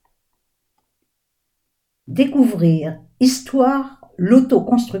Découvrir Histoire,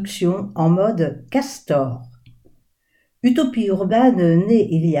 l'autoconstruction en mode Castor. Utopie urbaine née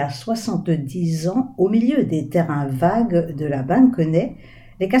il y a 70 ans au milieu des terrains vagues de la Banquenais,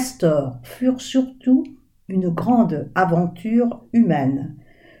 les castors furent surtout une grande aventure humaine.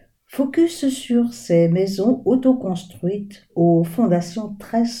 Focus sur ces maisons autoconstruites aux fondations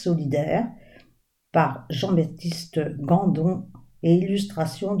très solidaires par Jean-Baptiste Gandon et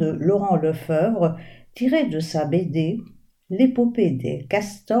illustration de Laurent Lefebvre tirée de sa BD L'épopée des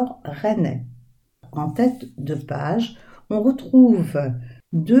castors rennais. En tête de page, on retrouve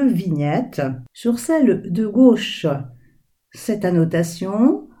 2 vignettes. Sur celle de gauche, cette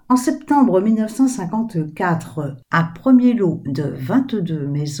annotation: en septembre 1954, un premier lot de 22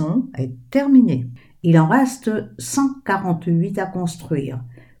 maisons est terminé. Il en reste 148 à construire.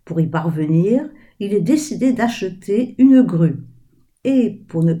 Pour y parvenir, il est décidé d'acheter une grue. Et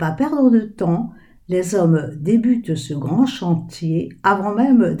pour ne pas perdre de temps, les hommes débutent ce grand chantier avant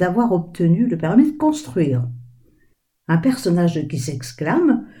même d'avoir obtenu le permis de construire. Un personnage qui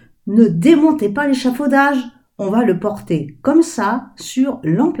s'exclame « Ne démontez pas l'échafaudage, on va le porter comme ça sur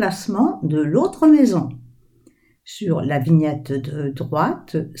l'emplacement de l'autre maison ». Sur la vignette de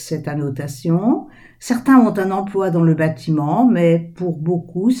droite, cette annotation: certains ont un emploi dans le bâtiment, mais pour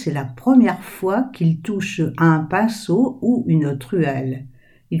beaucoup, c'est la première fois qu'ils touchent à un pinceau ou une truelle.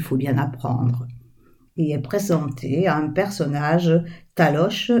 Il faut bien apprendre. Et est présenté un personnage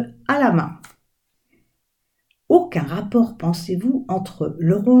taloche à la main. Aucun rapport, pensez-vous, entre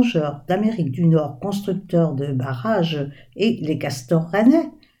le rongeur d'Amérique du Nord, constructeur de barrages, et les castors rennais?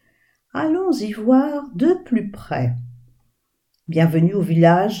 Allons y voir de plus près. Bienvenue au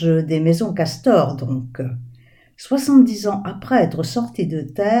village des maisons castors, donc. 70 ans après être sorties de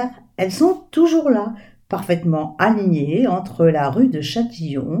terre, elles sont toujours là, parfaitement alignées entre la rue de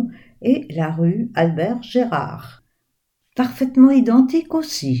Châtillon et la rue Albert-Gérard. Parfaitement identiques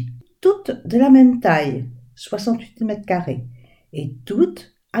aussi, toutes de la même taille, 68 mètres carrés, et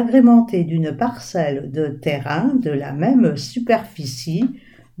toutes agrémentées d'une parcelle de terrain de la même superficie,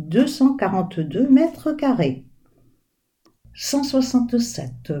 242 mètres carrés.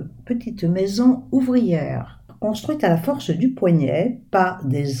 167 petites maisons ouvrières, construites à la force du poignet par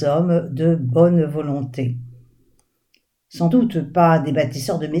des hommes de bonne volonté. Sans doute pas des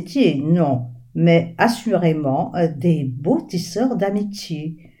bâtisseurs de métier, non, mais assurément des beaux tisseurs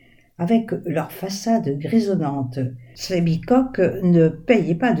d'amitié, avec leurs façades grisonnantes. Ces bicoques ne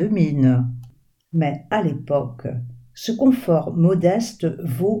payaient pas de mine. Mais à l'époque, ce confort modeste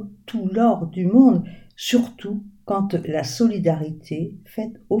vaut tout l'or du monde, surtout quand la solidarité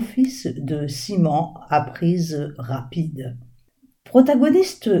fait office de ciment à prise rapide.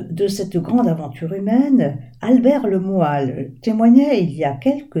 Protagoniste de cette grande aventure humaine, Albert Lemoyle témoignait il y a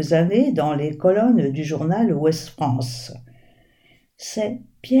quelques années dans les colonnes du journal Ouest-France. C'est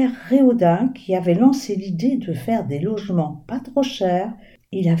Pierre Réaudin qui avait lancé l'idée de faire des logements pas trop chers.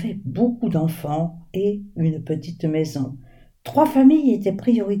 Il avait beaucoup d'enfants et une petite maison. 3 familles étaient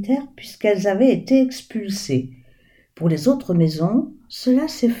prioritaires puisqu'elles avaient été expulsées. Pour les autres maisons, cela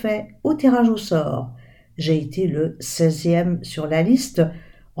s'est fait au tirage au sort. J'ai été le 16e sur la liste,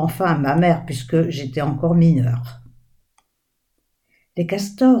 enfin ma mère puisque j'étais encore mineur. Les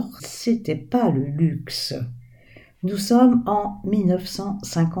castors, c'était pas le luxe. Nous sommes en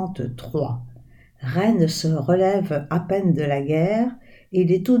 1953. Rennes se relève à peine de la guerre et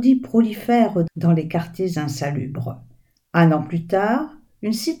les taudis prolifèrent dans les quartiers insalubres. 1 an plus tard,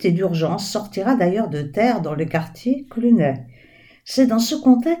 une cité d'urgence sortira d'ailleurs de terre dans le quartier Clunet. C'est dans ce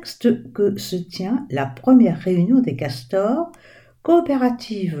contexte que se tient la première réunion des castors,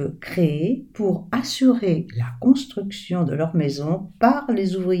 coopérative créée pour assurer la construction de leur maison par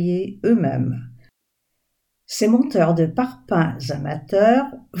les ouvriers eux-mêmes. Ces monteurs de parpaings amateurs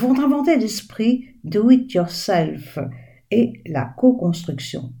vont inventer l'esprit do it yourself et la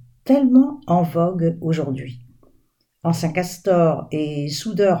co-construction, tellement en vogue aujourd'hui. Ancien castor et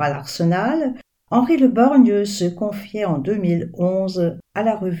soudeur à l'Arsenal, Henri Le Borgne se confiait en 2011 à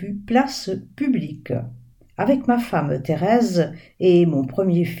la revue Place Publique. Avec ma femme Thérèse et mon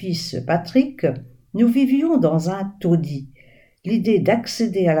premier fils Patrick, nous vivions dans un taudis. L'idée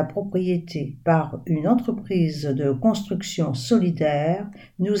d'accéder à la propriété par une entreprise de construction solidaire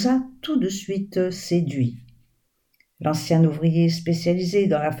nous a tout de suite séduits. L'ancien ouvrier spécialisé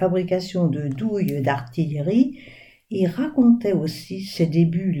dans la fabrication de douilles d'artillerie y racontait aussi ses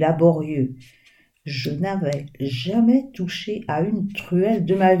débuts laborieux. Je n'avais jamais touché à une truelle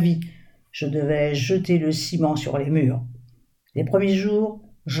de ma vie. Je devais jeter le ciment sur les murs. Les premiers jours,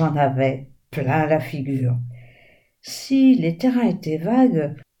 j'en avais plein la figure. Si les terrains étaient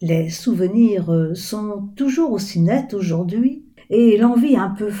vagues, Les souvenirs sont toujours aussi nets aujourd'hui et l'envie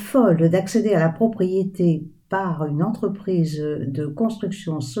un peu folle d'accéder à la propriété par une entreprise de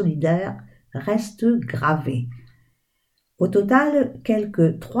construction solidaire reste gravée. Au total,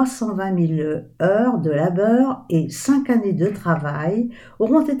 quelques 320 000 heures de labeur et 5 années de travail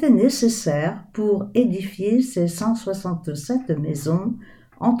auront été nécessaires pour édifier ces 167 maisons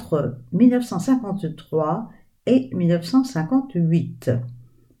entre 1953 et 1958.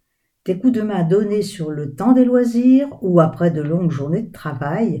 Des coups de main donnés sur le temps des loisirs ou après de longues journées de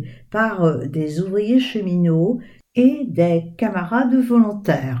travail par des ouvriers cheminots et des camarades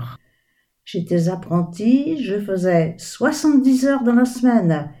volontaires. J'étais apprenti, je faisais 70 heures dans la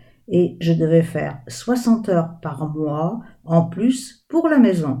semaine et je devais faire 60 heures par mois en plus pour la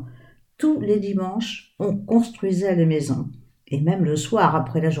maison. Tous les dimanches, on construisait les maisons. Et même le soir,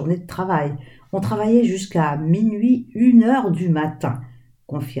 après la journée de travail, on travaillait jusqu'à minuit, 1h du matin,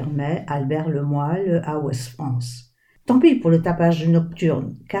 confirmait Albert Lemoyle à Ouest-France. Tant pis pour le tapage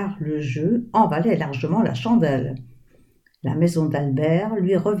nocturne, car le jeu en valait largement la chandelle. La maison d'Albert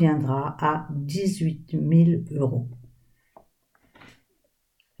lui reviendra à 18 000 €.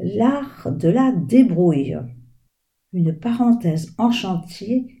 L'art de la débrouille. Une parenthèse en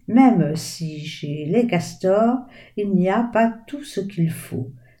chantier, même si chez les Castors, il n'y a pas tout ce qu'il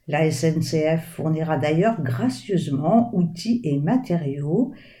faut. La SNCF fournira d'ailleurs gracieusement outils et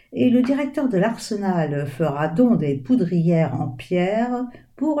matériaux, et le directeur de l'Arsenal fera don des poudrières en pierre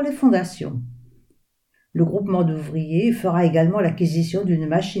pour les fondations. Le groupement d'ouvriers fera également l'acquisition d'une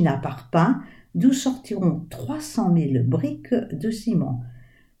machine à parpaing, d'où sortiront 300 000 briques de ciment.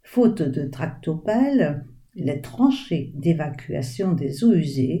 Faute de tractopelle, les tranchées d'évacuation des eaux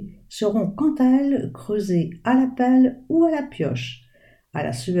usées seront quant à elles creusées à la pelle ou à la pioche, à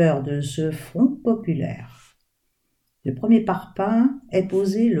la sueur de ce front populaire. Le premier parpaing est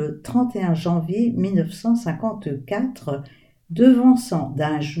posé le 31 janvier 1954, devançant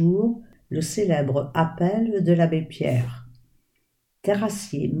d'un jour le célèbre appel de l'abbé Pierre.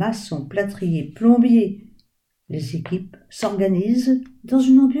 Terrassiers, maçons, plâtriers, plombiers, les équipes s'organisent dans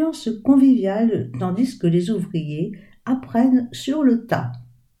une ambiance conviviale tandis que les ouvriers apprennent sur le tas.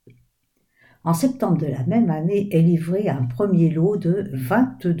 En septembre de la même année est livré un premier lot de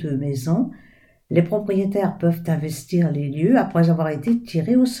 22 maisons. Les propriétaires peuvent investir les lieux après avoir été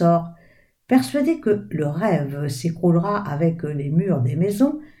tirés au sort. Persuadés que le rêve s'écroulera avec les murs des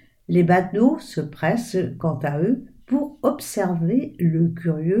maisons, les badauds se pressent quant à eux pour observer le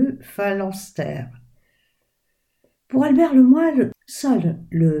curieux phalanstère. Pour Albert Lemoyle, seul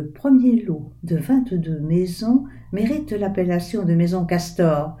le premier lot de 22 maisons mérite l'appellation de maison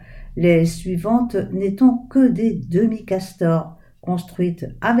Castor, les suivantes n'étant que des demi-castors, construites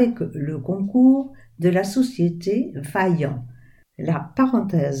avec le concours de la société Vaillant. La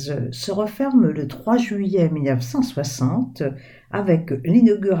parenthèse se referme le 3 juillet 1960 avec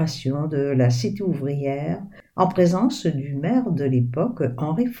l'inauguration de la cité ouvrière en présence du maire de l'époque,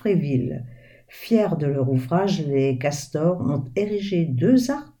 Henri Fréville. Fiers de leur ouvrage, les Castors ont érigé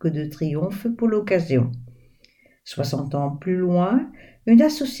 2 arcs de triomphe pour l'occasion. 60 ans plus loin, une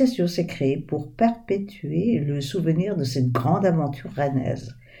association s'est créée pour perpétuer le souvenir de cette grande aventure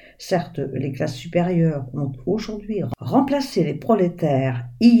rennaise. Certes, les classes supérieures ont aujourd'hui remplacé les prolétaires,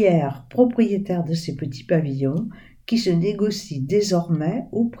 hier propriétaires de ces petits pavillons, qui se négocient désormais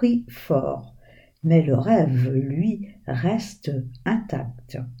au prix fort. Mais le rêve, lui, reste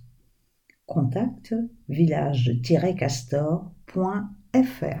intact. Contact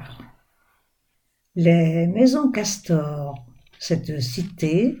village-castor.fr. Les maisons Castors. Cette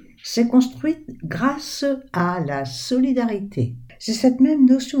cité s'est construite grâce à la solidarité. C'est cette même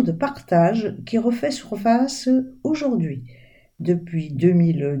notion de partage qui refait surface aujourd'hui. Depuis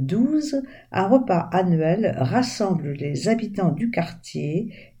 2012, un repas annuel rassemble les habitants du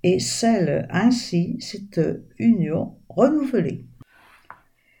quartier et scelle ainsi cette union renouvelée.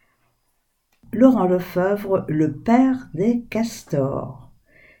 Laurent Lefebvre, le père des Castors.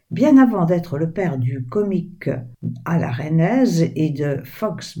 Bien avant d'être le père du comique à la rennaise et de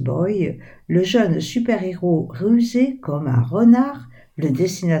Foxboy, le jeune super-héros rusé comme un renard, le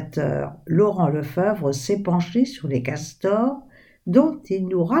dessinateur Laurent Lefebvre s'est penché sur les castors dont il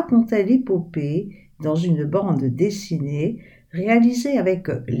nous racontait l'épopée dans une bande dessinée réalisée avec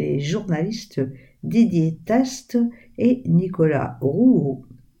les journalistes Didier Test et Nicolas Rouault.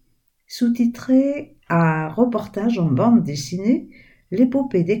 Sous-titré « Un reportage en bande dessinée »,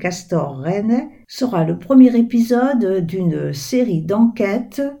 l'épopée des castors rennais sera le premier épisode d'une série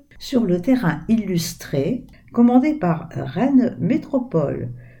d'enquêtes sur le terrain illustré commandée par Rennes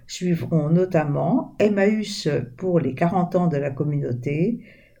Métropole. Suivront notamment Emmaüs pour les 40 ans de la communauté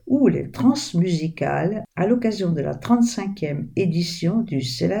ou les transmusicales à l'occasion de la 35e édition du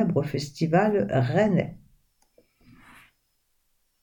célèbre festival rennais.